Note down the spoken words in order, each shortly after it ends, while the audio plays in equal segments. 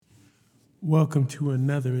Welcome to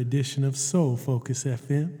another edition of Soul Focus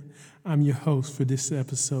FM. I'm your host for this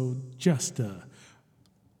episode, Justa,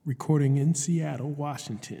 recording in Seattle,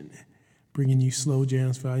 Washington, bringing you Slow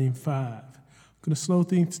Jams Volume 5. I'm going to slow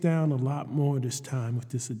things down a lot more this time with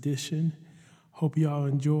this edition. Hope you all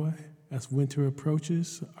enjoy. As winter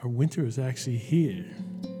approaches, our winter is actually here.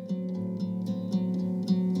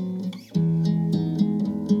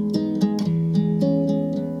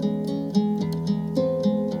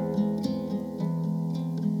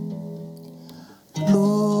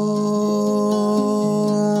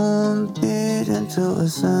 To a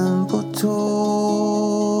simple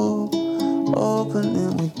tool,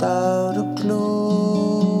 opening without a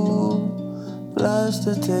clue, blast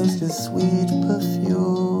to taste of sweet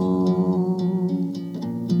perfume.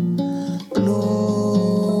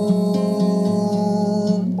 Bloom,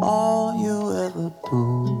 all you ever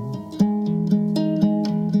do.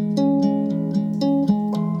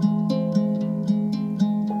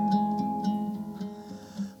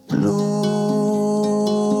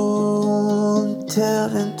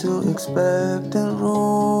 Teared into expectant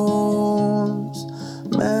rooms,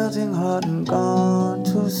 melting hot and gone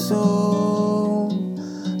too soon.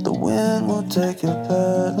 The wind will take your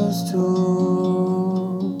petals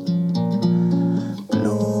too.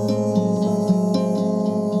 Bloom,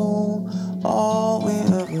 all we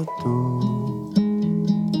ever do.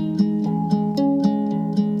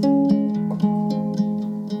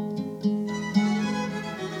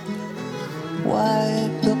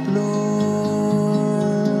 Wipe the blue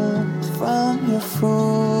from your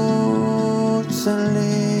fruits and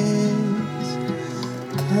leaves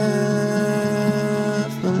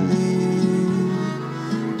carefully,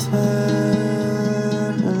 tenderly.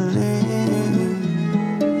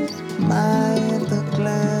 Mind the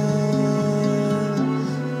glare,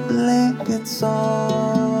 blink, it's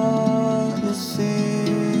all you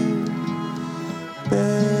see.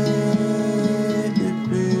 Baby,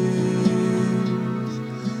 breathe,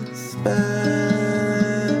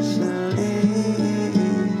 especially.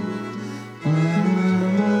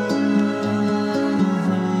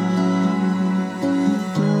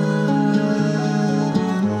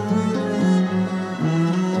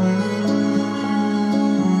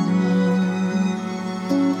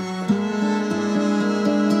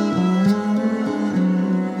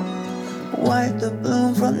 Wipe the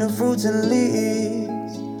bloom from your fruits and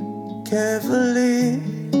leaves carefully,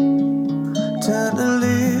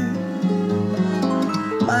 tenderly.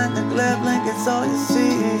 Mind the glare, blink, it's all you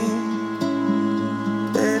see.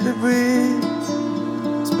 Baby, breathe,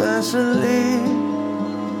 especially.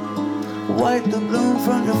 Wipe the bloom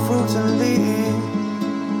from your fruits and leaves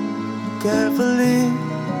carefully,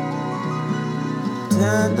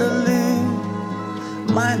 tenderly.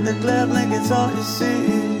 Mind the glare, blink, it's all you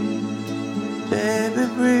see. Baby,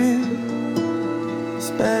 breathe,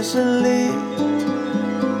 especially.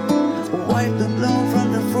 Wipe the bloom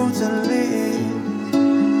from your fruits and leaves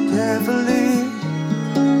carefully,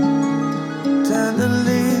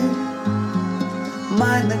 tenderly.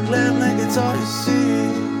 Mind the glare, make it's all you see.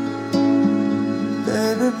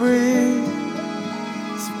 Baby, breathe,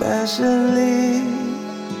 especially.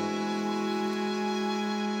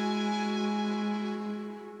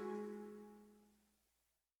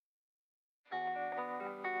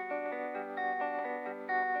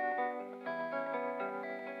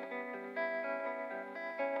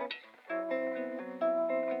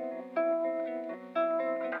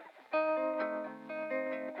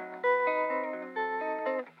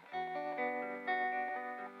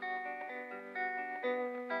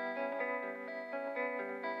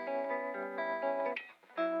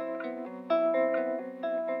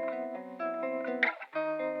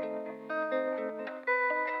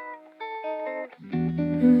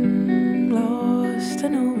 Lost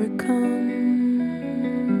and overcome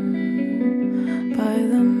by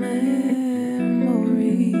the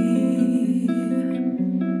memory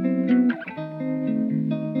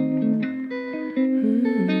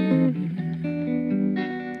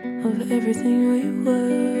of everything we were,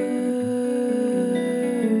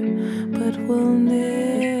 but will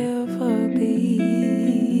never be.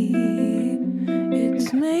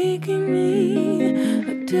 It's making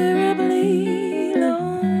me terribly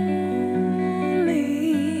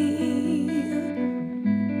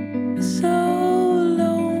so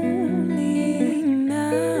lonely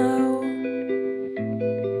now.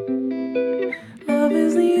 Love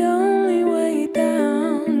is the only way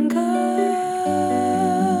down. Courage,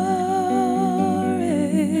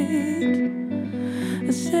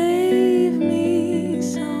 save me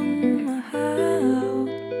somehow.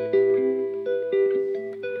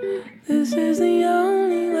 This is the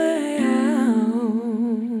only way.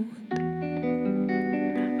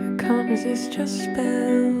 Is this just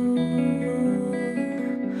spell?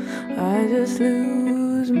 I just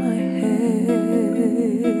lose my head.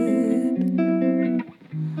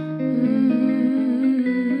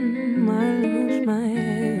 I lose my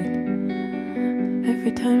head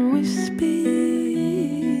every time we speak.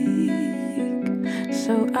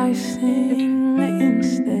 So I sing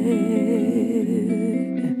instead.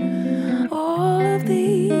 All of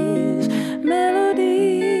these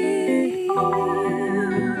melodies,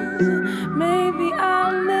 maybe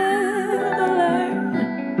I'll never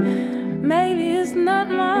learn. Maybe it's not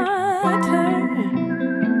my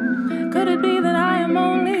turn. Could it be that I am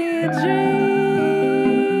only dreaming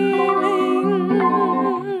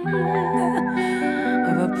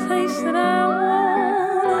of a place that I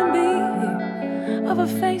wanna be, of a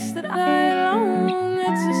face that I long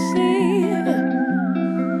to see,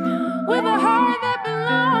 with a heart that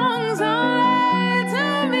belongs only to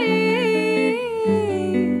me,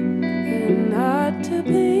 and not to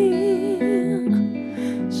be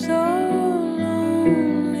so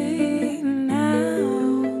lonely now.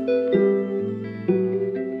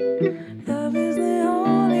 Love is the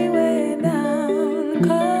only way down.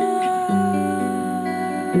 Courage,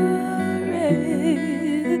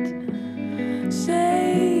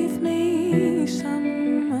 save me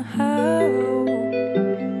somehow.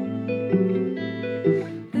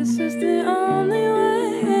 This is the only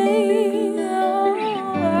way out.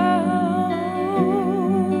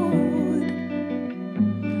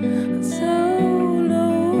 I'm so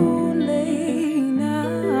lonely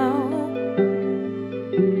now.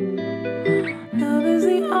 Love is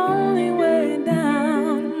the only way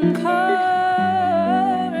down. Courage,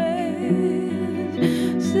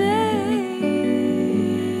 save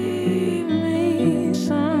me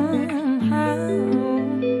somehow.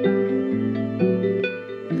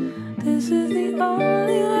 This is the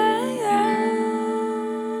only way out.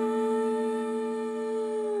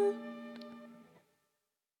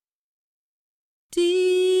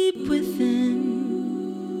 Deep within,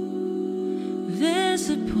 there's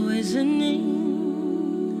a poisoning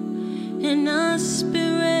in our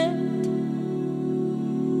spirit,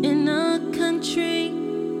 in our country,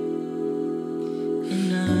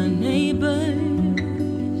 in our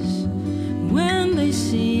neighbors. When they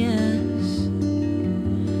see us,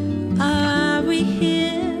 are we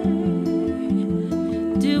here?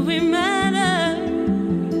 Do we matter?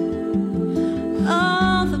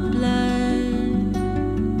 All the blood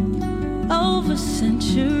over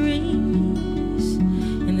centuries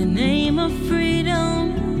in the name of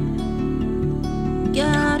freedom,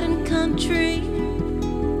 God and country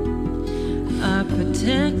are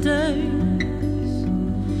protectors.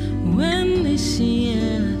 When they see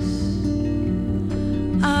us,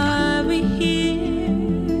 are we here?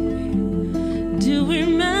 Do we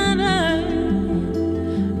matter?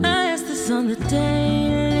 I ask this on the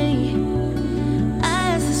daily.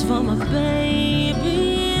 I ask this for my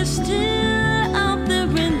baby, still out there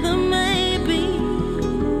in the maybe.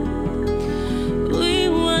 We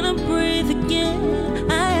wanna breathe again.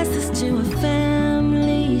 I ask this to our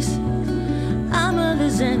families, our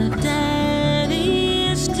mothers and our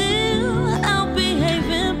daddies, still out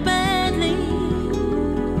behaving badly.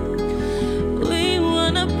 We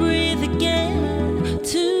wanna breathe again.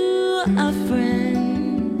 To our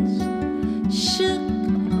friends, shook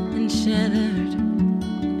and shattered,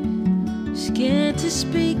 scared to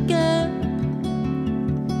speak up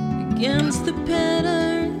against the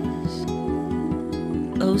patterns,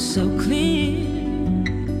 oh so clear.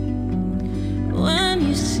 When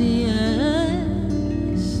you see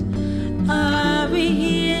us, are we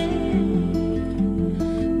here?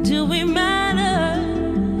 Do we matter?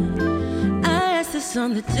 I ask this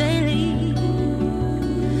on the daily.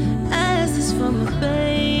 I ask this for my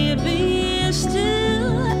baby,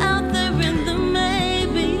 still out there in the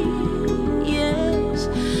maybe. Yes,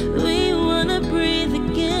 we wanna breathe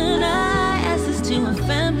again. I ask this to our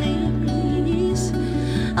families,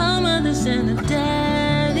 our mothers and our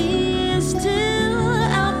daddies, still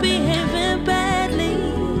out behaving badly.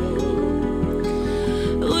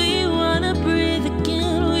 We wanna breathe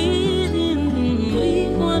again. We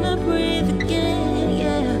wanna breathe again.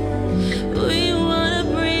 Yeah, we wanna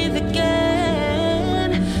breathe again.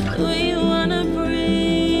 We wanna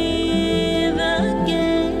breathe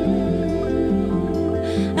again.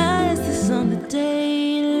 I ask this on the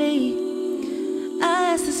daily. I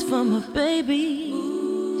ask this for my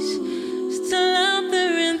babies, still out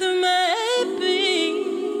there in the maybe.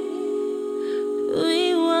 We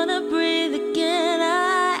wanna breathe again. I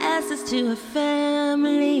ask this to our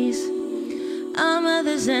families, our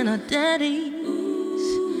mothers and our daddies,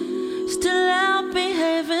 still out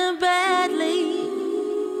behaving badly.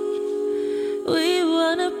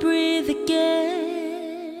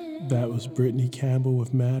 That was Brittany Campbell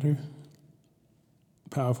with Matter.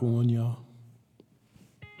 Powerful one, y'all.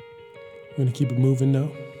 We're gonna keep it moving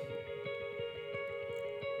though.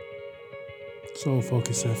 Soul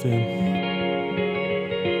Focus FM.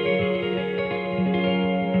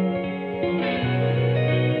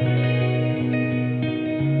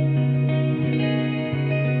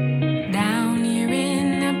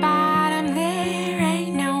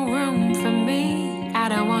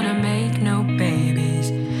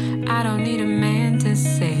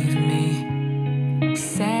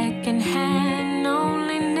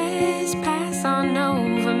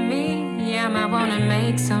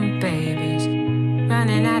 Some babies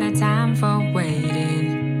running out of time for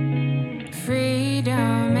waiting.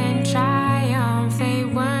 Freedom and triumph, they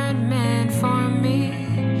weren't meant for me.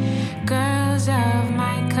 Girls of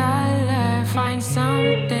my color, find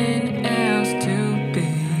something else to be.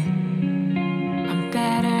 I'm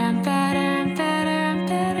better, I'm better, I'm better, I'm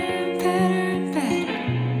better, I'm better, I'm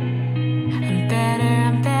better. I'm better,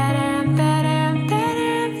 I'm better, I'm better, I'm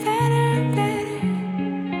better, I'm better, I'm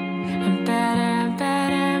better.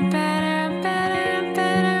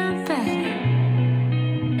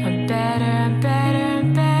 I'm better.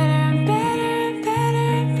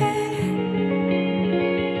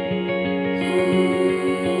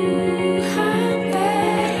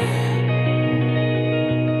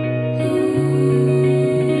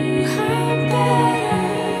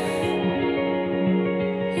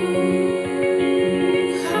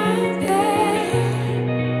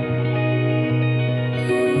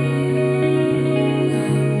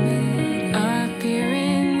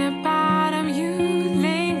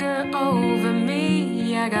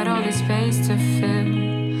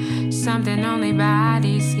 Something only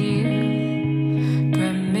bodies heal.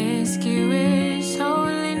 Promiscuous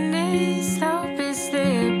holiness, slope is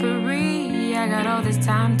slippery. I got all this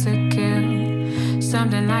time to kill.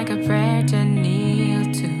 Something like a prayer to kneel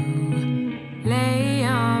to. Lay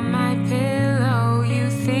on my pillow, you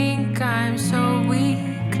think I'm so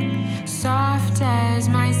weak. Soft as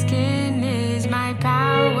my skin is, my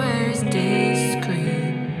power's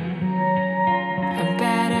discreet. I'm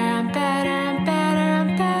better, I'm better, I'm better,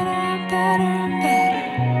 I'm better.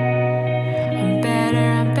 I'm better,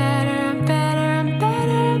 I'm better, I'm better, I'm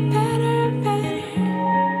better, I'm better, I'm better.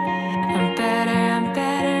 I'm better, I'm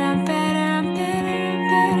better, I'm better, I'm better, I'm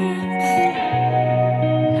better, I'm better.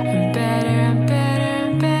 I'm better, I'm better,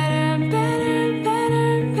 I'm better, I'm better, I'm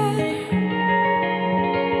better, I'm better.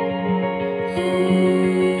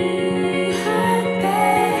 Ooh, I'm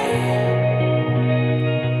better.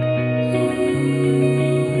 Ooh,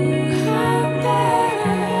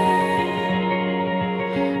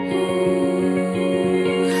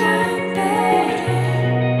 I'm better.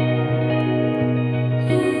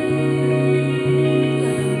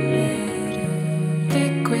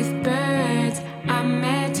 Thick with birds, I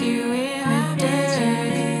met you in the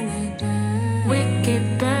dirt.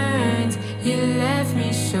 Wicked burns, you left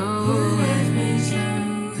me sure.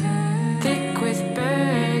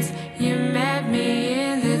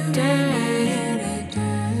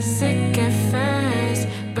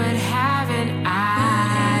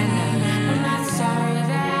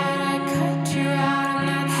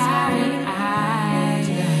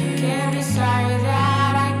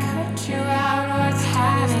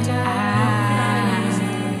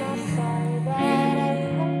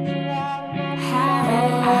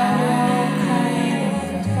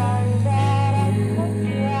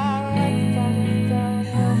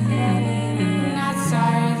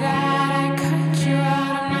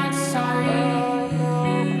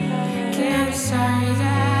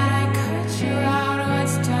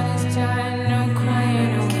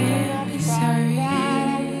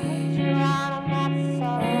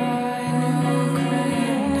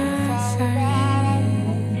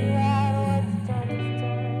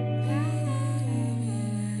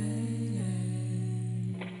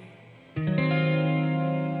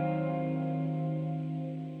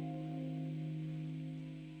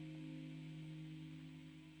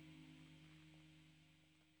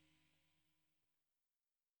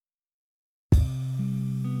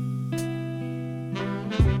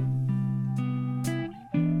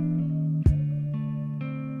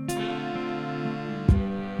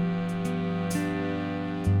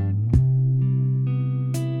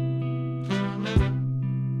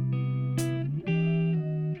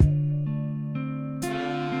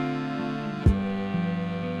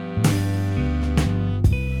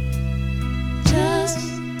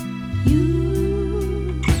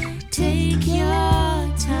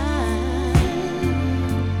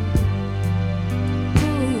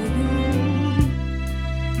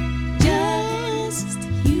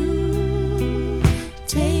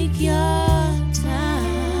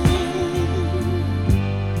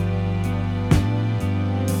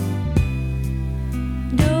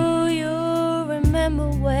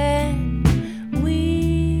 remember when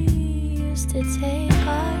we used to take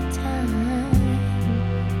our time.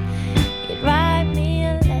 You'd write me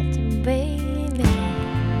a letter, baby,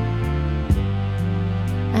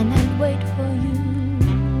 and I'd wait for you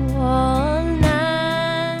all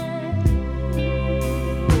night.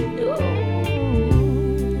 Ooh.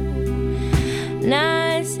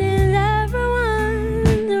 Now I see everyone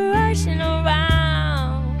rushing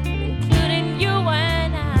around, including you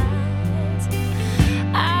and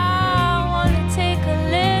I wanna take a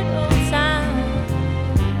little time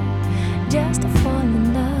just to fall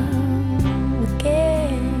in love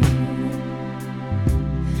again.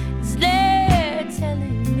 They're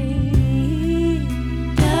telling me,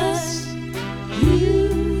 just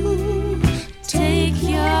you take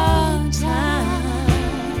your time.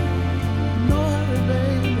 No hurry,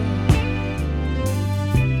 baby.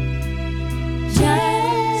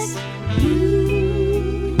 Just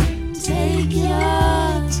you take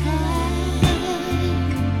your time.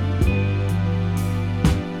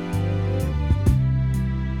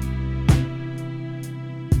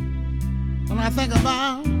 When I think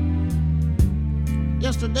about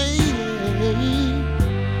yesterday,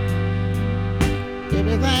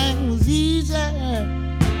 everything was easy.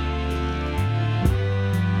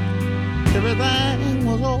 Everything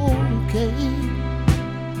was okay.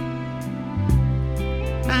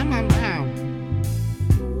 I'm down.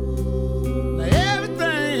 Now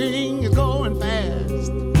everything is going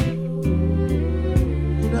fast.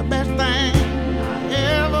 You're the best thing I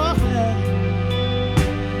ever had.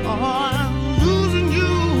 Oh, I'm losing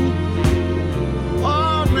you.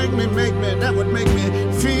 Oh, make me, that would make me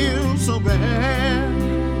feel so bad.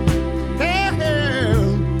 Hey,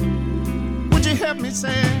 would you help me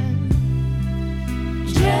say?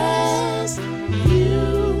 Just you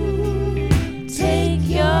take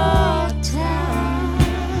your time.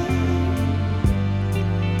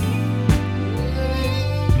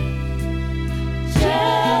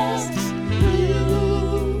 Just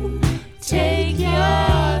you take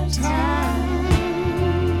your time.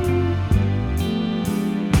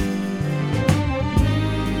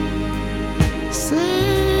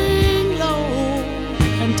 Sing low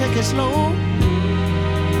and take it slow.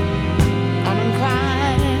 I'm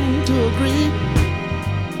inclined to agree.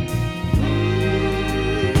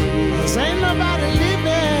 'Cause ain't nobody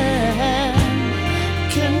living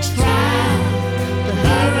can try to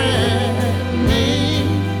hurry me.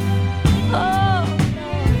 Oh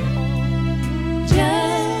no,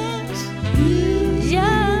 just you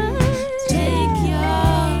take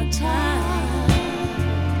your time.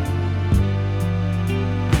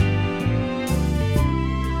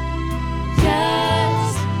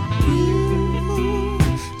 Just you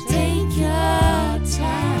take your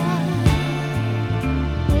time.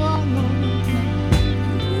 Oh, no.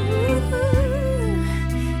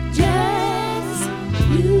 Just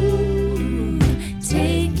you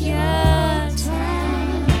take your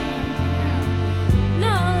time.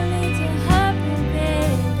 No need to hurry,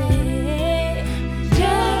 baby.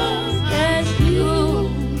 Just you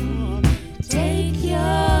take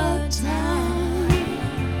your time.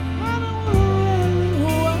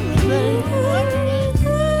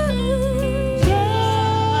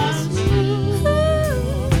 Just you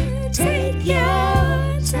take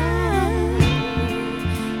your time.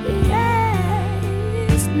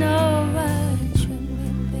 There's no rush with me,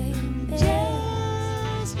 baby.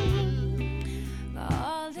 Just you,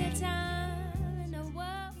 all the time in the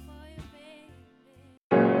world for you, baby.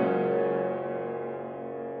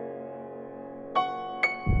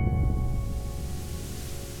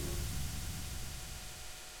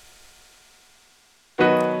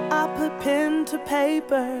 I put pen to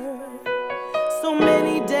paper. So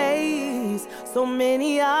many days, so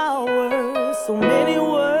many hours, so many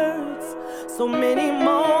words, so many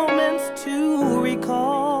moments to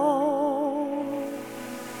recall.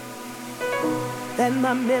 Then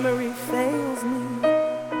my memory fails me,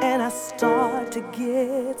 and I start to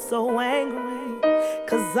get so angry,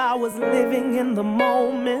 'cause I was living in the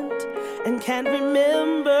moment and can't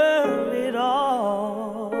remember it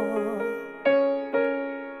all.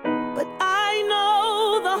 But I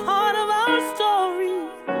know the heart of our story.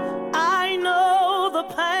 I know the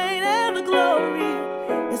pain and the glory.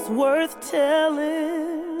 It's worth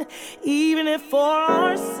telling, even if for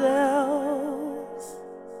ourselves.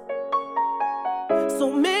 So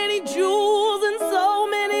many jewels and so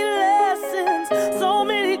many lessons, so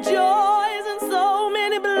many joys and so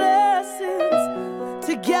many blessings,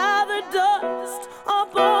 to gather dust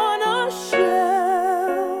upon a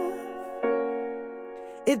shelf.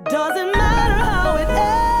 It doesn't matter how it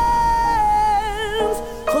ends,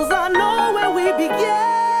 'cause I know where we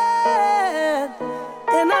began.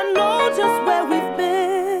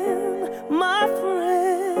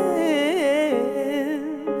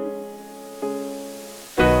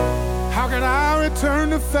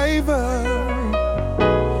 favor,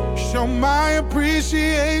 show my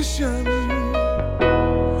appreciation,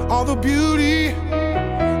 all the beauty,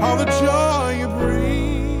 all the joy you bring.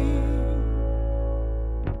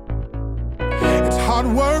 It's hard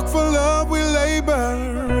work for love we labor,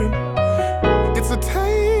 it's a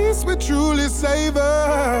taste we truly savor.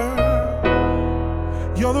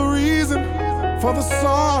 You're the reason for the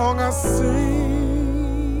song I sing.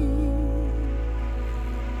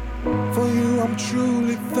 For you I'm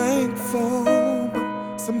truly thankful,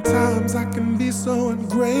 but sometimes I can be so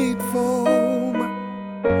ungrateful,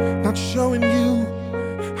 not showing you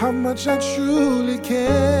how much I truly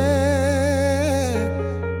care.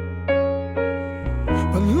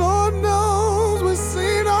 But Lord knows we've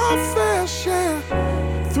seen our fair share.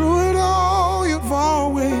 Through it all, you've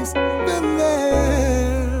always been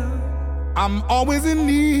there. I'm always in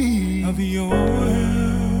need of your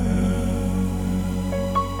help.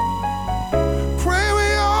 Pray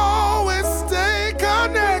we always stay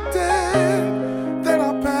connected, that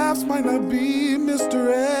our paths might not be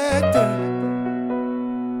misdirected.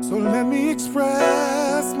 So let me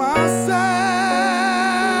express myself.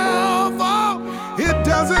 Oh, it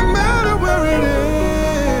doesn't matter where it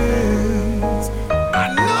ends, I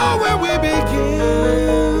know where we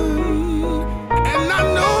begin, and I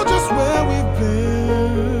know just where we've been.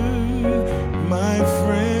 My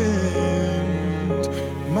friend,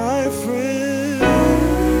 my friend,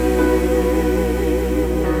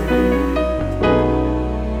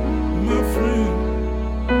 my friend.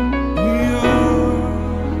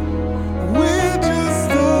 We're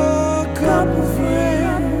just a couple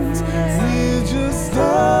friends. We're just a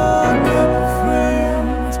couple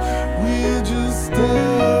friends. We're just a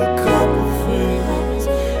couple friends.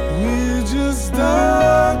 We're just a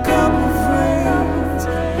couple friends.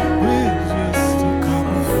 We're just a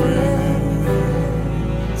couple friends.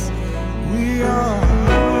 We are.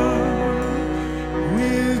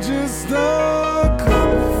 We're just a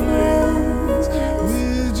couple friends.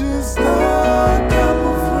 We're just a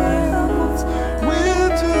couple friends. We're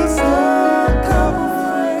just a couple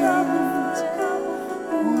friends.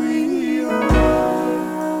 We are.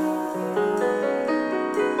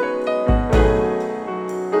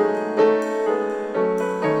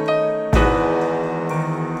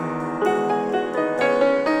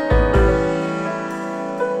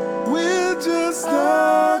 We're just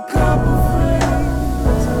a couple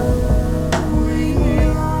friends. We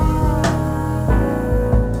are.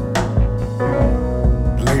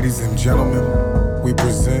 Ladies and gentlemen, we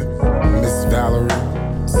present Miss Valerie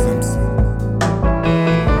Simpson.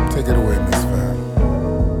 Take it away, Miss Val.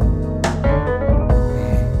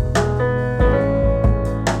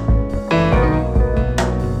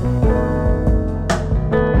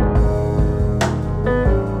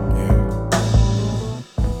 Yeah.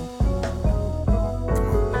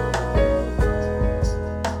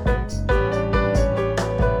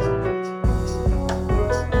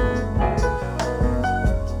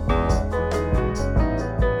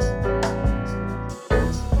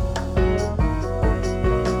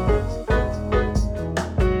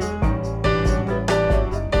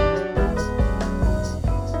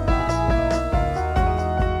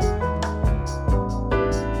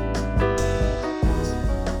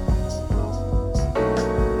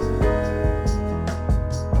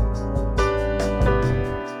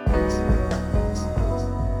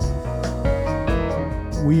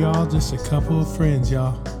 We all just a couple of friends,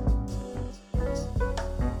 y'all.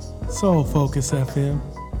 Soul Focus FM.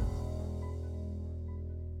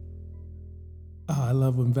 Oh, I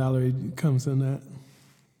love when Valerie comes in that.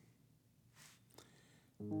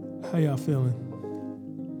 How y'all feeling?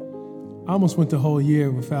 I almost went the whole year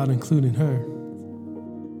without including her.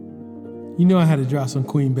 You know I had to drop some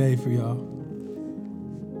Queen Bey for y'all.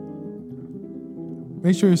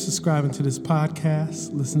 Make sure you're subscribing to this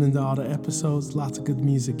podcast, listening to all the episodes. Lots of good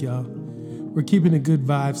music, y'all. We're keeping the good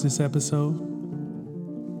vibes this episode.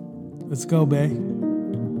 Let's go, bae.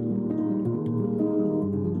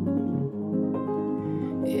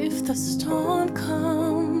 If the storm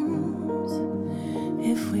comes,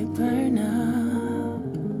 if we burn up,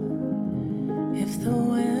 if the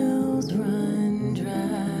wells run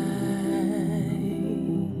dry,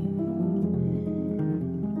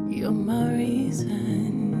 you're my reason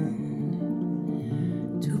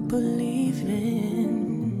to believe in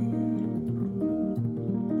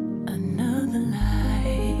another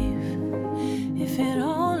life. If it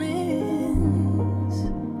all ends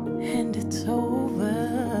and it's over,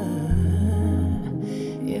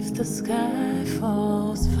 if the sky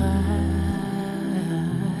falls fire,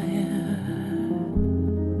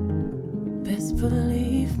 best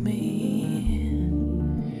believe me,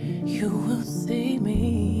 you will see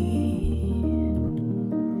me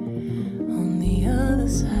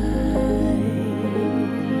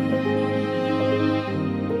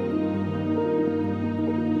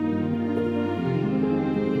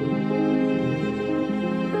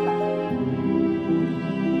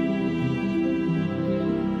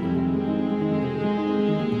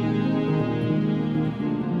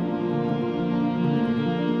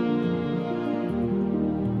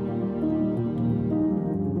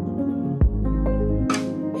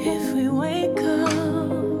If we wake up,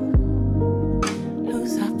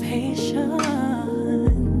 lose our patience,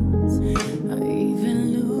 or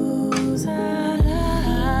even lose our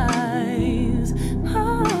lives,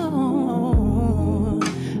 oh,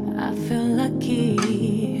 I feel lucky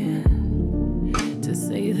to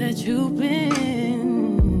say that you've been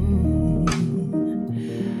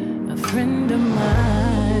a friend of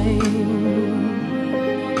mine.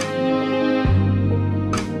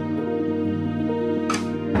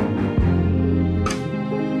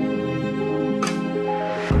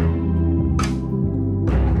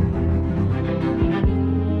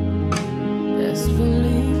 Best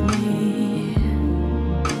believe me,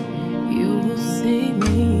 you will see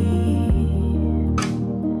me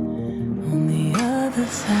on the other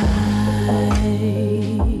side.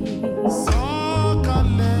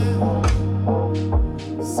 Sokale,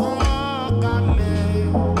 sokale,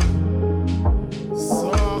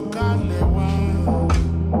 sokale wa,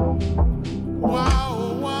 wa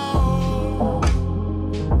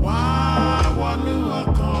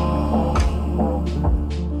wanuwako,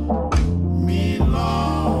 mi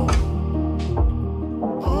love,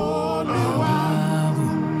 Olúwa.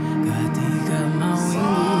 Gadiga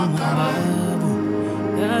mawingu mababu,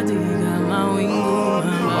 gadiga mawingu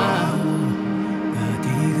mababu,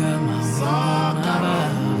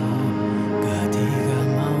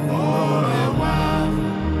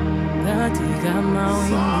 gadiga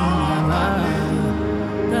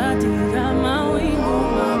mawingu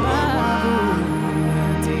mababu,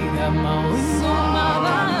 gadiga mawingu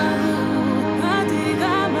mababu,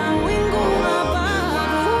 gadiga mawingu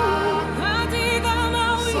mababu, gadiga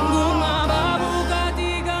mawingu mababu,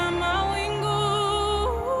 gadiga mawingu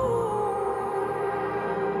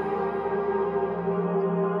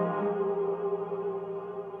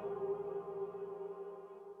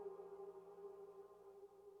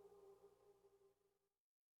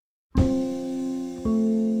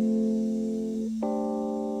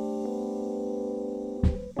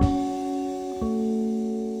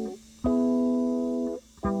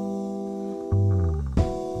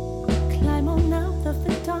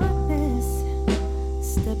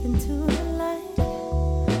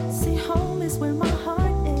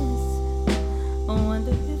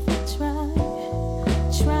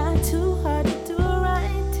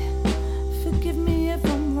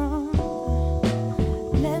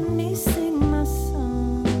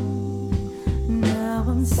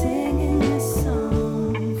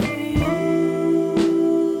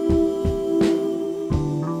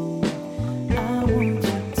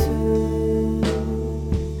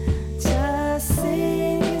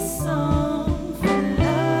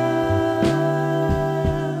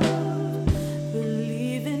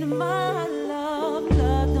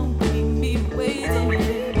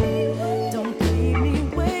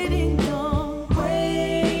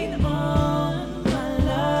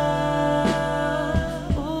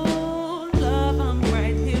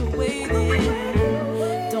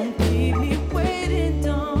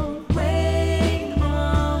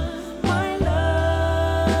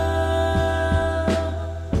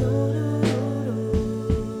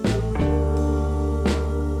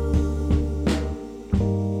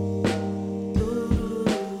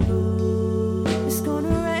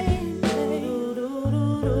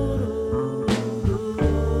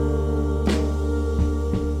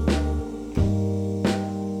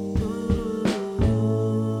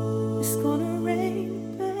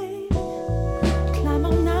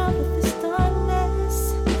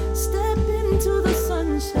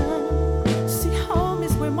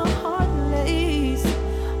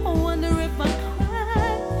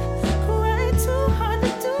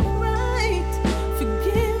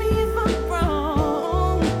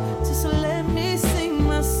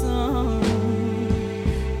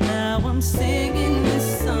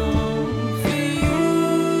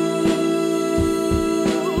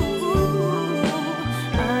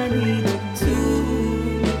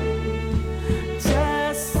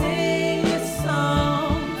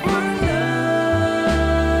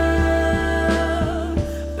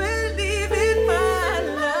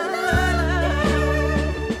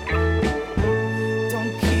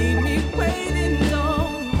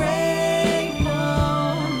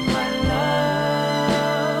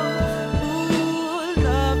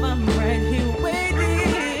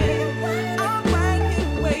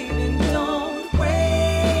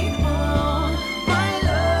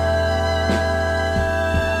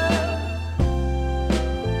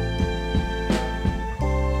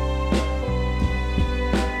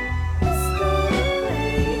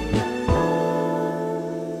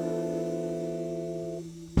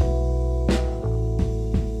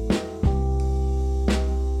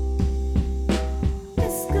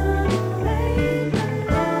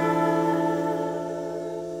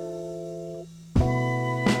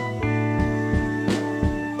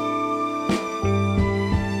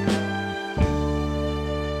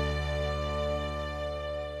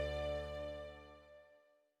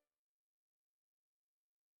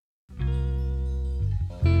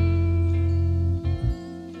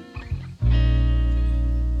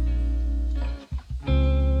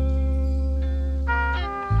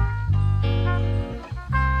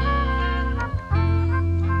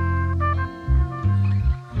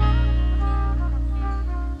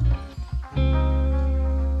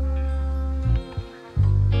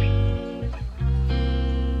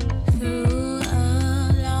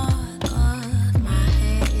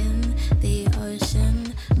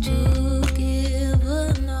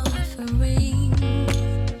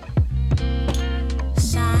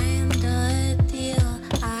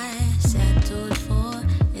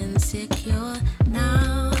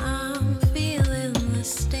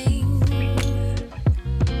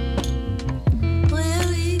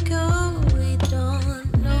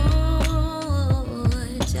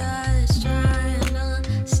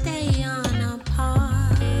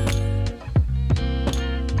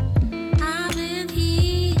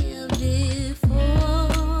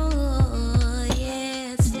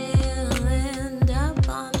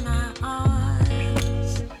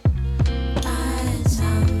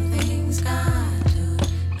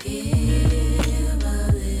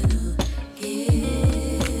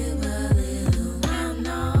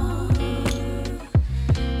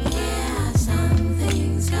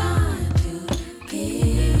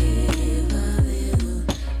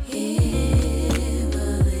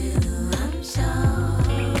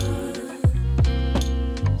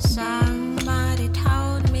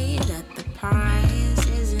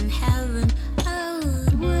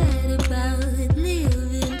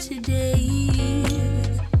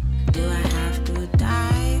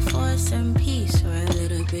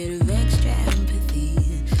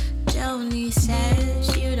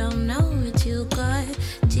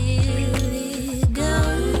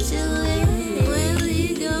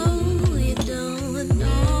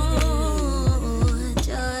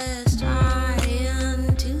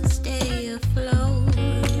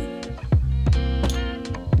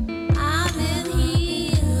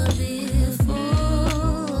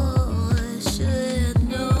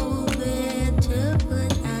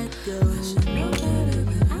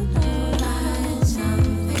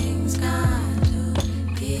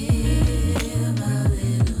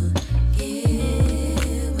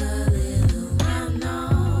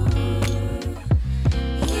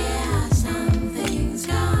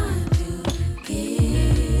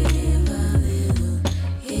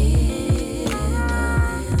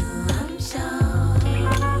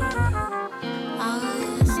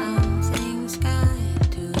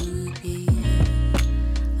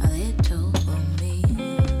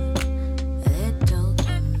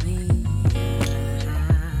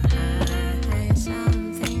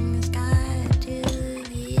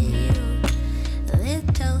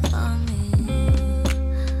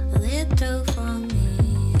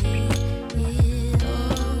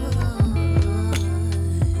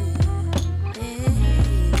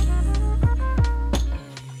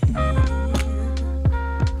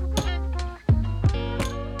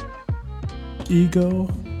Ego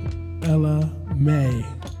Ella May.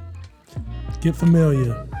 Get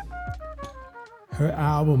familiar. Her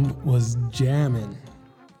album was Jammin'.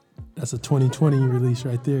 That's a 2020 release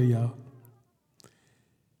right there, y'all.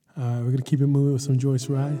 We're going to keep it moving with some Joyce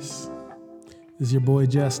Rice. This is your boy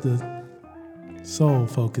Jester, Soul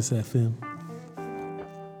Focus FM.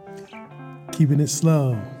 Keeping it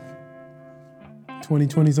slow.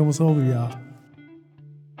 2020's almost over, y'all.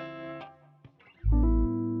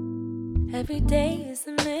 Every day is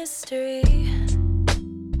a mystery.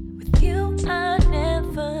 With you, I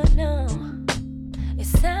never know.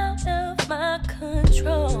 It's out of my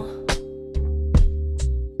control.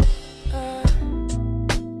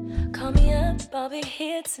 Call me up, I'll be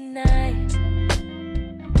here tonight.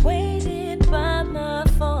 Waiting by my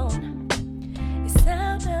phone. It's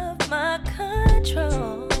out of my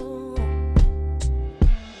control.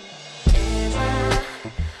 Am I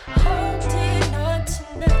holding on to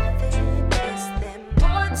nothing? Is there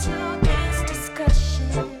more to this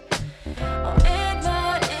discussion? Or am I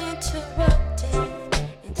interrupting?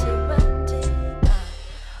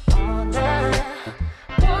 All I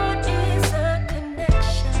want is a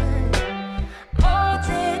connection, more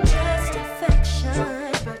than just affection.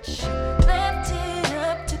 But you left it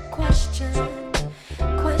up to question.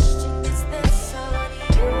 Question, is this on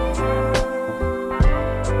you?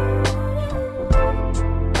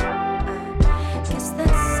 I guess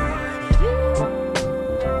that's on you.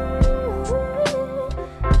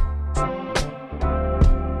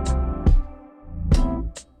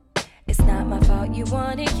 It's not my fault you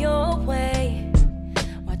want it your way.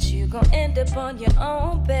 Watch you gon' end up on your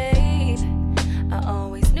own, babe. I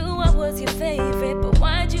always knew I was your favorite, but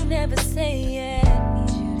why'd you never say it? Need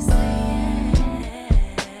you to say it.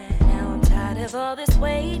 Now I'm tired of all this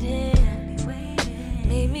waiting.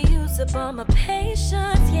 Made me use up all my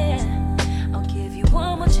patience, yeah. I'll give you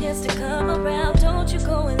one more chance to come around. Don't you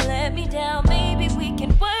go and let me down. Maybe we can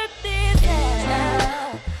work this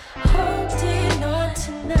out. Holding on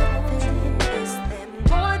to nothing. Is there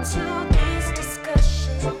more to this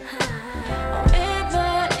discussion? Or am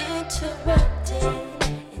I interrupting?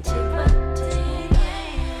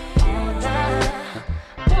 All I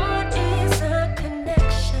want is a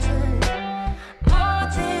connection, more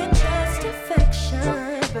than just affection.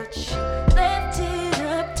 But you left it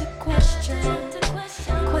up to question.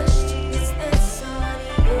 Question, is this on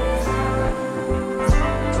you?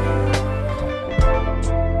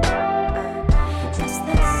 Is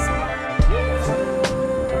this on you?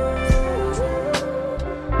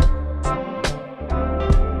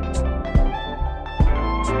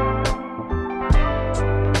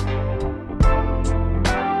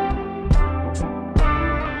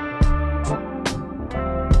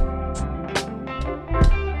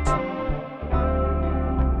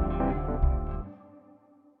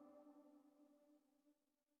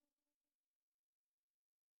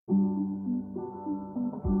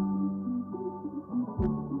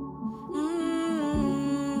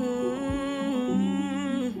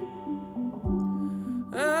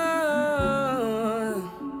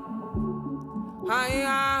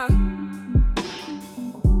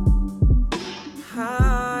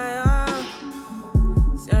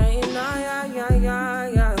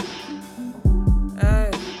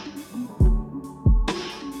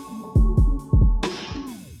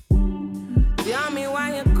 Tell me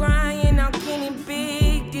why you're crying, how can it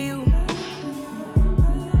be you?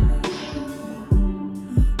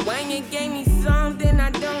 When you gave me something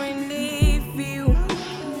I don't really feel,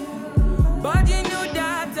 but you knew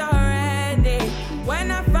that already.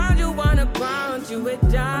 When I found you on the ground, you were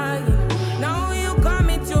dying. Now you come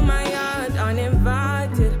into my yard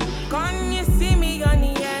uninvited. Can't you see me on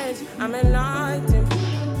the edge? I'm enlightened.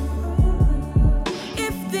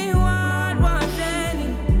 If the world was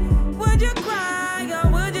ending, would you cry or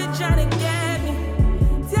would you try to get me?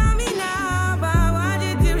 Tell me now, but I want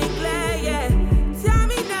you to be clear, yeah. Tell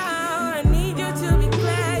me now, I need you to be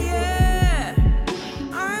clear, yeah.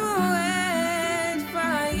 I will wait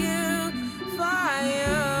for you, for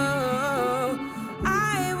you. I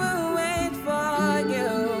will wait for you.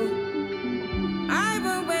 I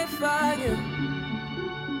will wait for you.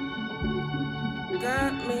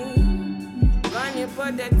 Got me. Can you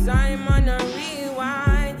put the time on a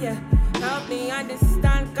rewind, yeah? Help me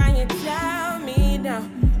understand, can you tell me now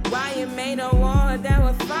why you made a war that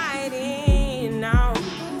we're fighting now?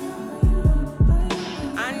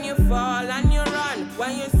 And you fall and you run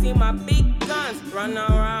when you see my big guns. Run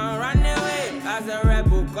around, run away as a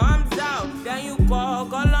rebel comes out. Then you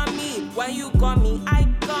call on me. When you call me, I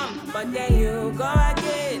come. But then you go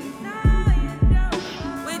again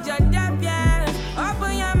with your deaf ears.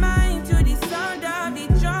 Open your mind to the sound of the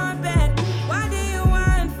trumpet. What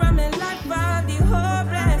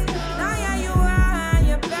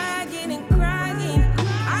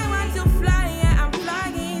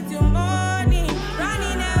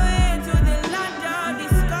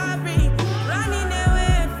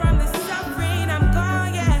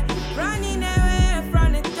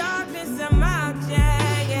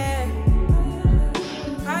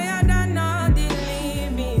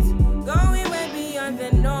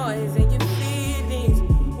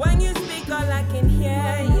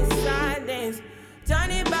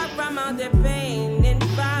from all the pain and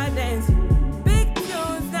violence. Big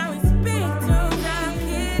tunes, now it's big tunes. I'm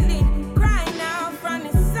killing. Cry now from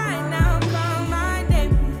the side now. Call my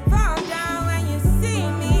name. Fall down when you see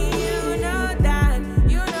me. You know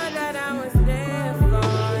that I was there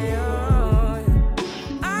for you.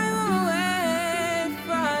 I will wait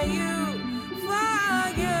for you, for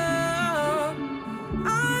you. I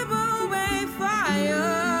will wait for you.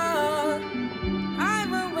 I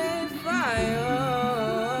will wait for you.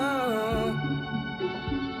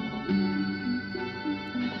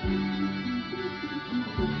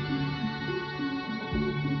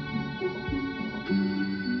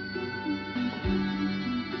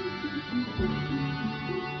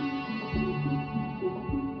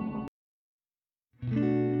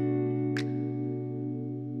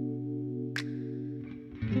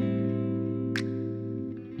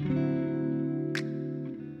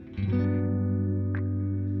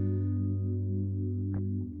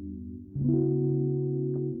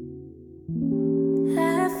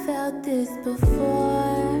 I felt this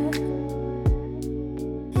before,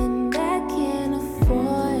 and I can't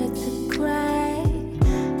afford to cry.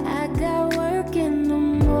 I got work in the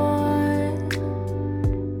morning,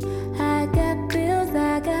 I got bills,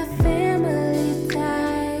 I got family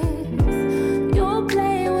ties. You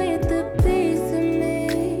play with the piece of me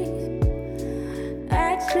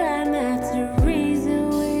I try not to reason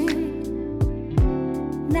with,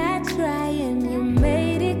 not trying, you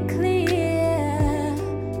made it clear.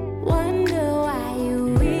 Wonder why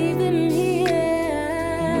you even here.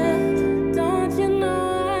 Don't you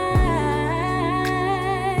know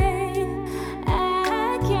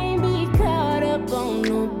I can't be caught up on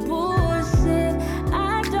no bullshit.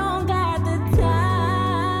 I don't got the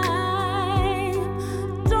time.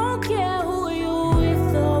 Don't care who you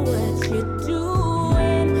with or what you're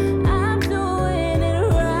doing. I'm doing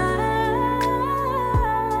it right.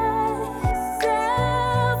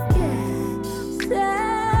 Self-care,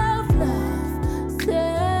 self-love,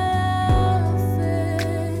 selfish.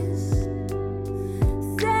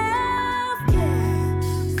 Self-care,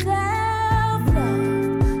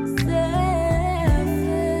 self-love,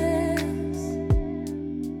 selfish.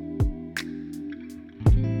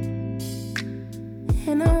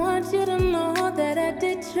 And I want you to know that I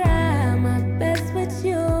did try my best with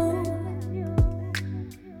you.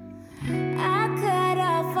 I cut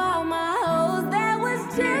off all my hoes, that was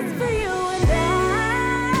just for you.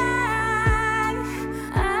 And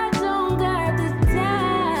I don't got the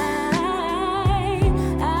time.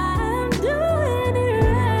 I'm doing it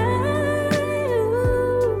right.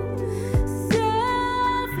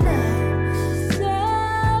 Self-love,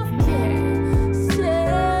 self-care,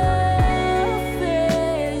 selfish,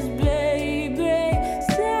 baby.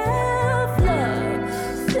 Self-love,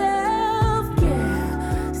 self-care,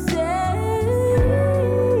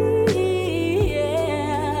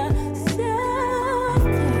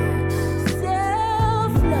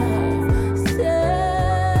 self-love,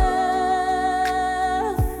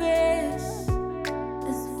 selfish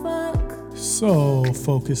as fuck. Soul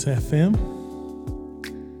Focus FM.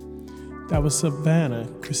 That was Savannah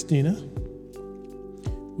Christina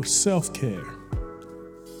with Self-Care.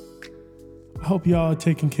 I hope y'all are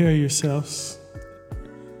taking care of yourselves.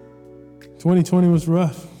 2020 was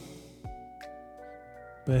rough.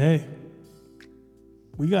 But hey,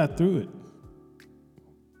 we got through it.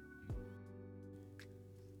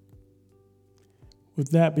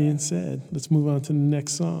 With that being said, let's move on to the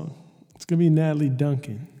next song. It's going to be Natalie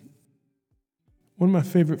Duncan. One of my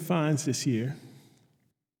favorite finds this year.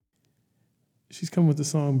 She's come with the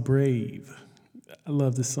song Brave. I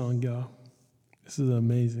love this song, y'all. This is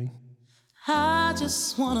amazing. I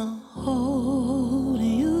just wanna hold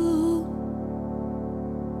you,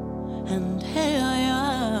 and here I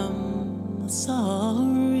am,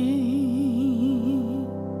 sorry.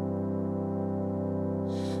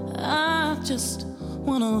 I just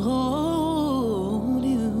wanna hold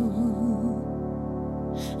you,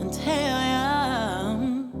 and here I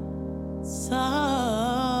am, sorry.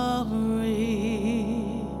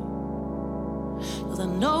 'Cause I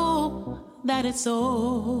know that it's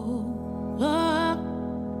over,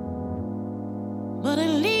 but at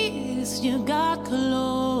least you got closure.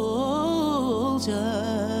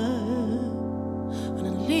 And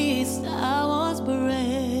at least I was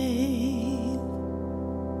brave.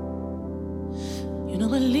 You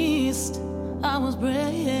know, at least I was brave.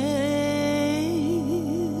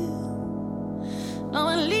 No,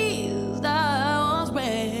 at least I was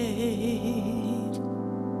brave.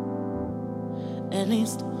 At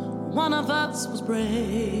least one of us was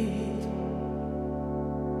brave.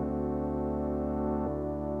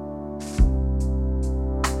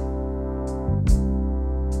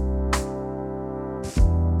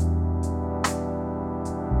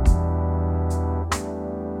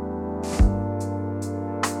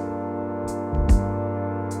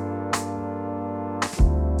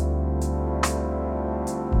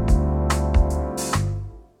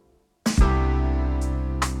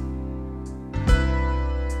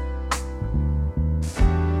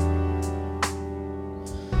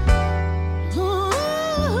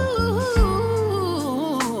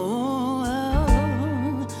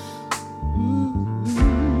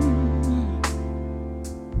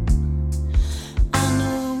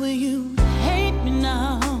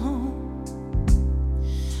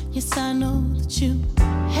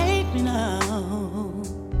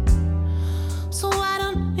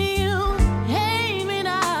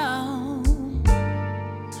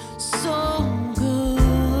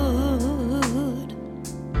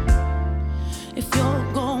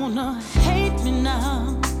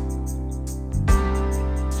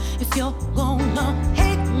 if you're gonna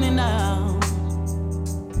hate me now,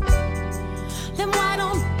 then why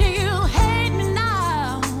don't you hate me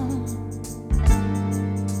now?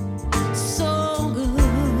 So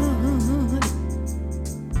good,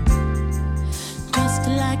 just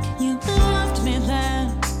like you loved me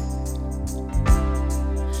then,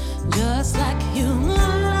 just like you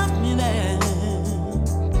loved me then.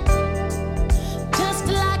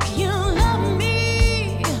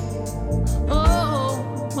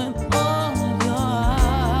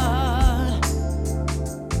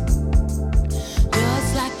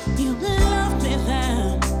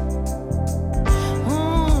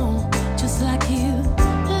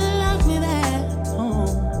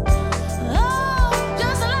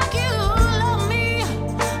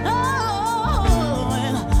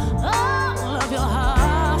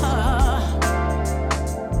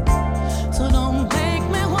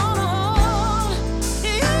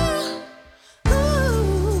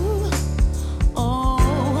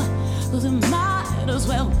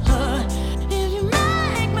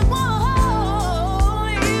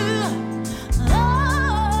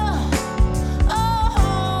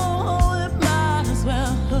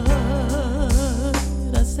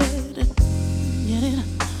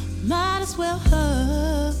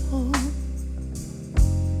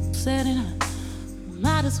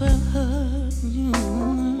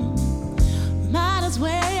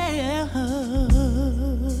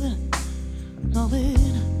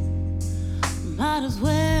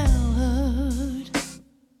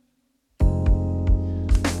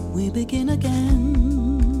 Begin again,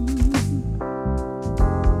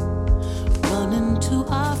 running to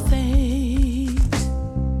our fate.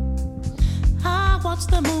 I watch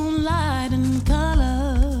the moonlight in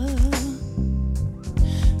color.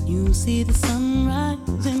 You see the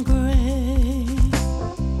sunrise in gray.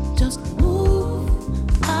 Just move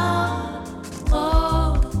out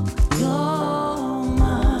of your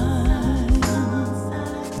mind.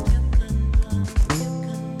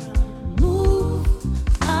 Move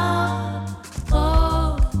out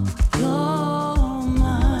of your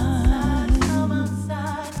mind.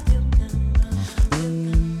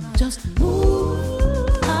 Just move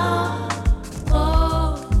out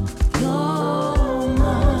of your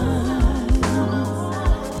mind.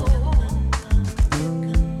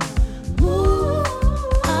 Move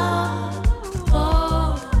out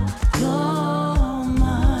of your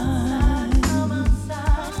mind.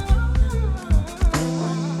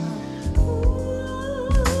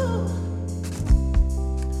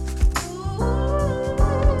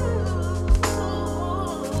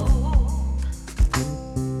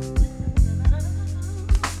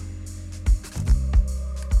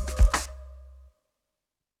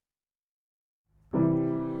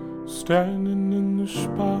 Standing in the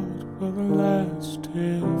spot where the last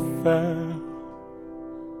tear fell,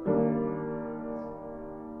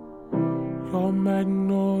 your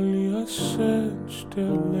magnolia scent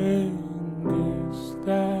still lingers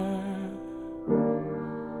there.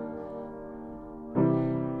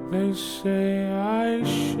 They say I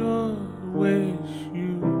sure wish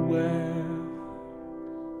you well.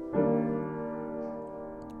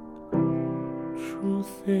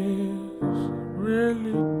 Truth is,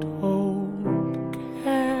 really don't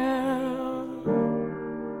care.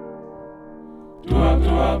 Do up, do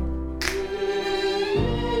up.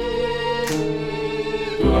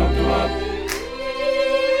 Do up, do up.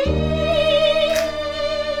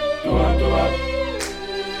 Do up, do up.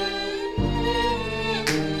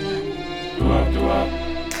 Do up, do up.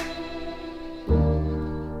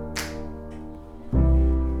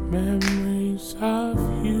 Memories of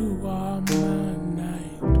you are my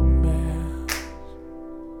nightmares,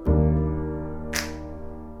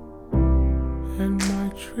 in my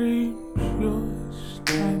dreams you're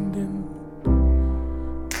standing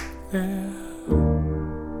there.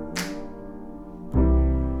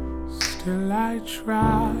 Still I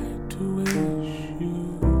try to wish you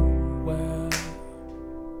well,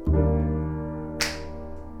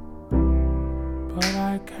 but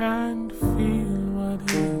I can't feel what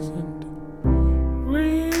isn't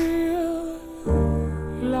real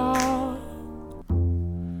love.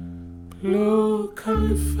 Blue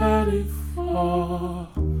confetti falling,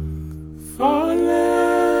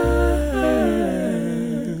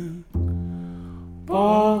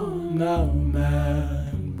 born a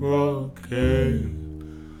man broken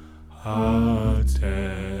hearted.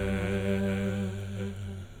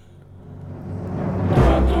 Do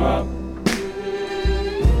up, do up.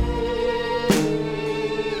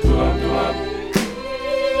 Do up, do up.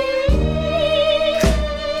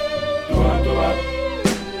 Do up, do up.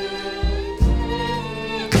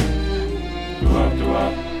 Do up, do up.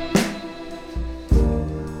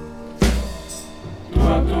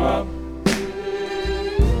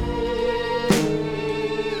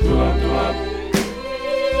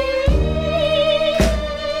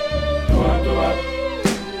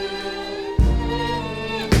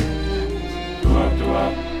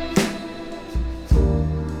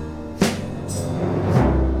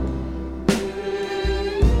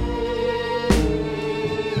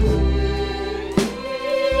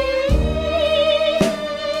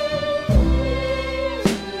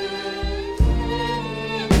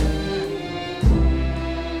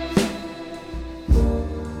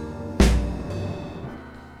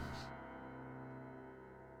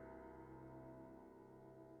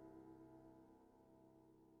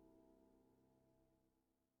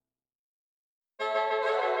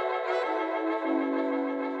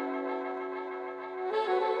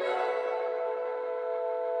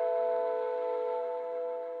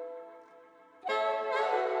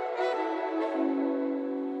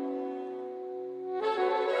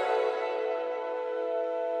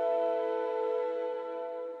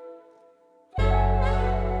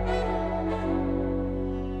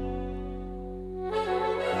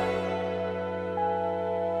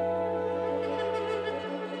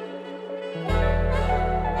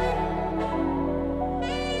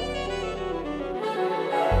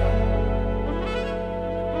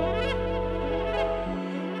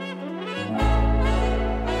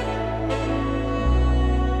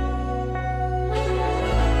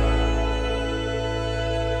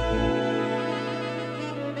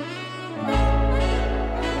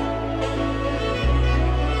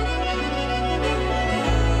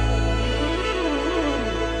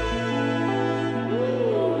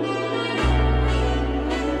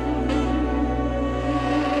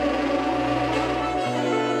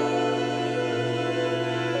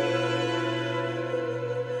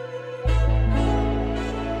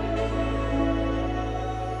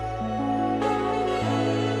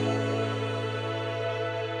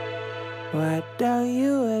 Why don't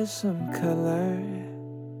you add some color?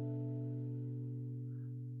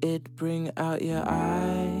 It bring out your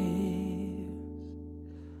eyes.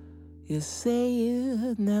 You say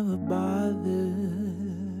you'd never bother,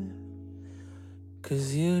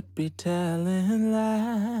 'cause you'd be telling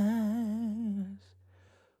lies.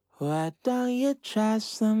 Why don't you try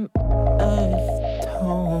some earth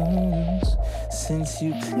tones, since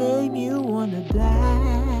you claim you wanna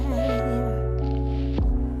die?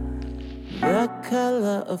 The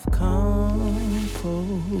color of compost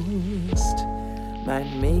might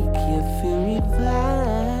make you feel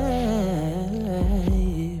revived.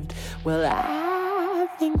 Well, I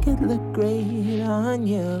think it looked great on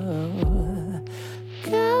you.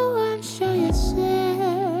 Go and show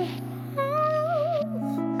yourself.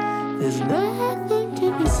 There's nothing to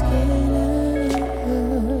be scared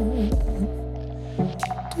of.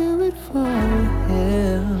 Do it for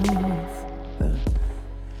health.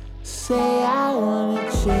 Say I wanna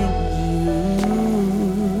change you.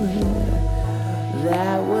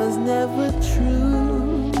 That was never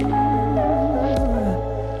true.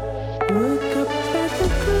 Look up at the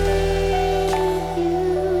graves.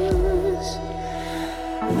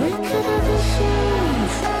 Look at all the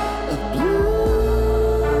shades of blue.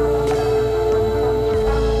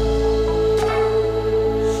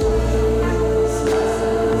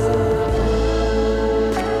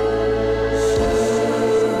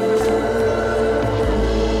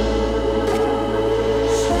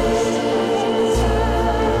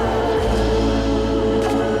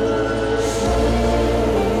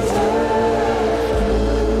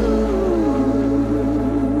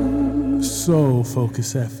 Soul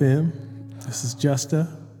Focus FM. This is Justa,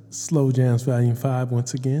 Slow Jams Volume 5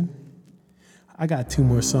 once again. I got 2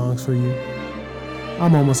 more songs for you.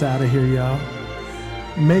 I'm almost out of here, y'all.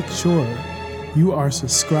 Make sure you are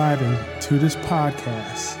subscribing to this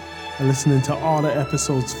podcast and listening to all the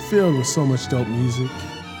episodes filled with so much dope music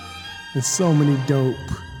and so many dope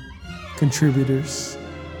contributors.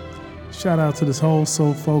 Shout out to this whole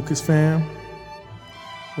Soul Focus fam,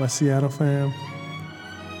 West Seattle fam.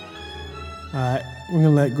 All right, we're gonna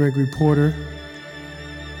let Gregory Porter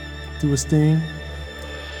do his thing.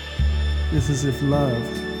 This is If Love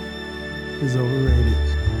is Overrated.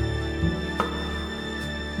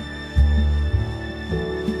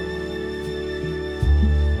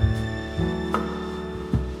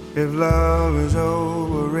 If love is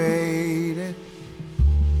overrated,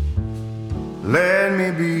 let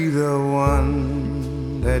me be the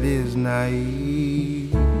one that is naive.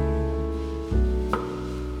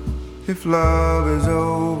 If love is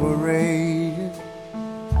overrated,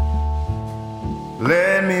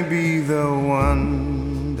 let me be the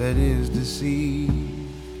one that is deceived.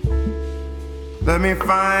 Let me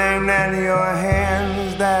find that your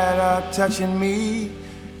hands that are touching me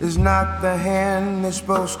is not the hand that's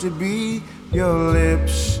supposed to be. Your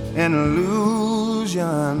lips an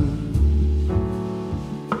illusion.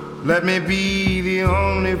 Let me be the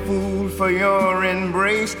only fool for your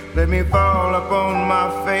embrace. Let me fall upon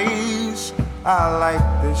my face. I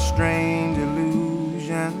like this strange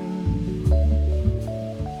illusion.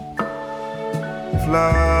 If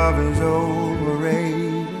love is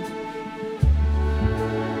overrated,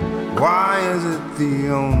 why is it the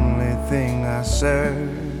only thing I serve?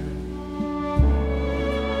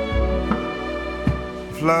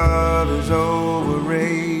 If love is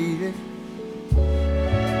overrated,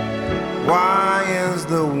 why is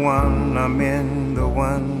the one I'm in the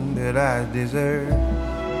one that I deserve?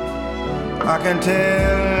 I can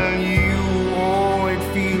tell you, oh, it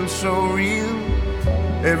feels so real.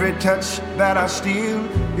 Every touch that I steal,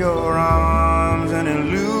 your arms an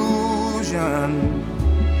illusion.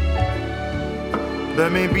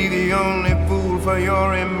 Let me be the only fool for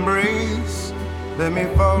your embrace. Let me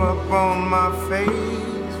fall upon my face.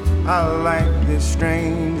 I like this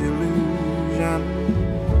strange illusion.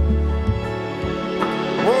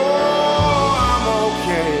 Oh, I'm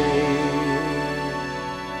okay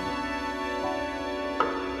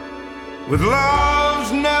with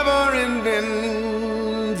love's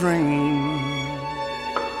never-ending dream.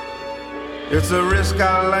 It's a risk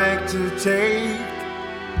I like to take,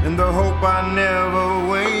 in the hope I never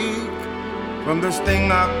wake from this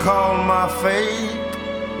thing I call my fate,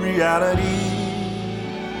 reality.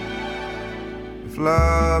 If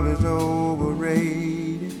love is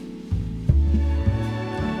overrated,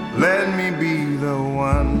 let me be the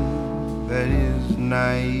one that is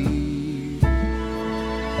naive.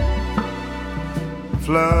 If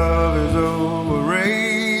love is overrated,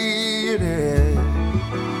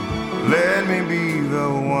 let me be the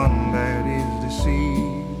one that is deceived.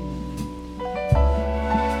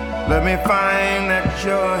 Let me find that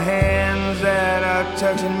your hands that are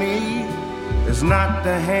touching me is not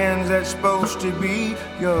the hands that's supposed to be.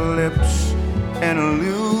 Your lips an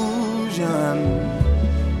illusion.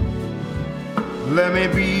 Let me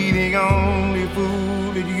be the only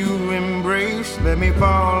fool that you embrace. Let me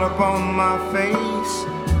fall upon my face.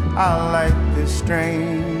 I like this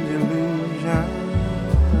strange illusion.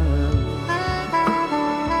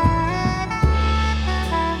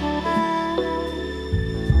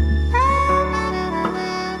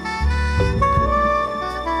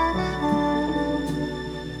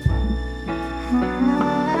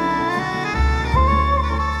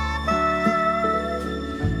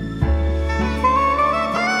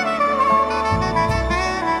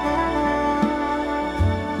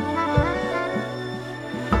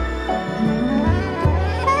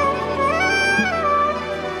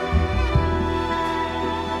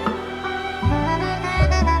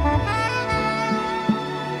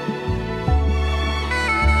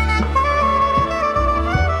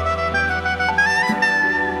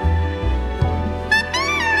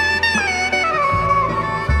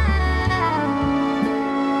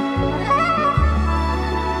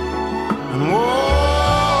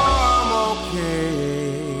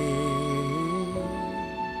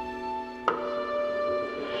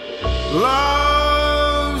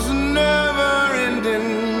 Love's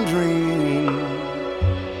never-ending dream.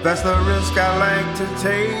 That's the risk I like to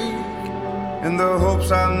take, in the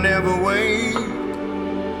hopes I'll never wake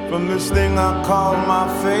from this thing I call my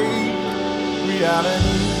fate,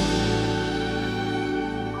 reality.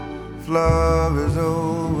 If love is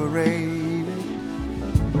overrated,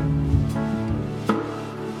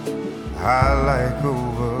 I like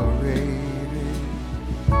overrated.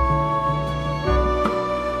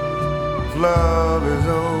 Love is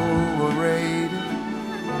overrated,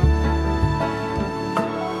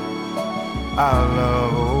 I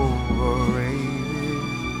love overrated.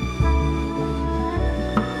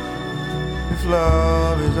 If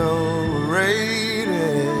love is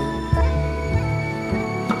overrated,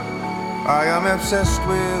 I am obsessed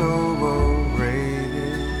with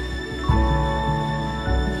overrated.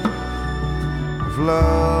 If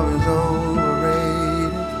love is overrated,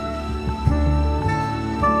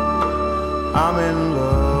 I'm in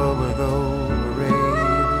love with overrated.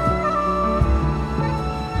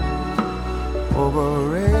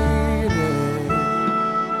 Overrated.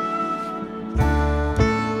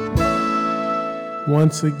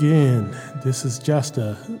 Once again, this has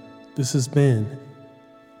been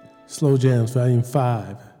Slow Jams Volume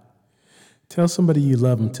 5. Tell somebody you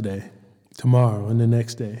love them today, tomorrow, and the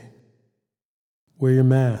next day. Wear your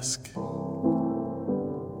mask.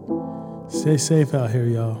 Stay safe out here,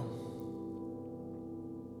 y'all.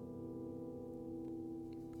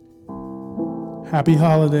 Happy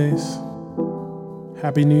holidays.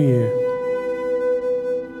 Happy New Year.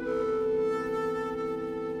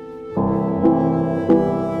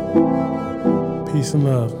 Peace and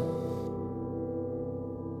love.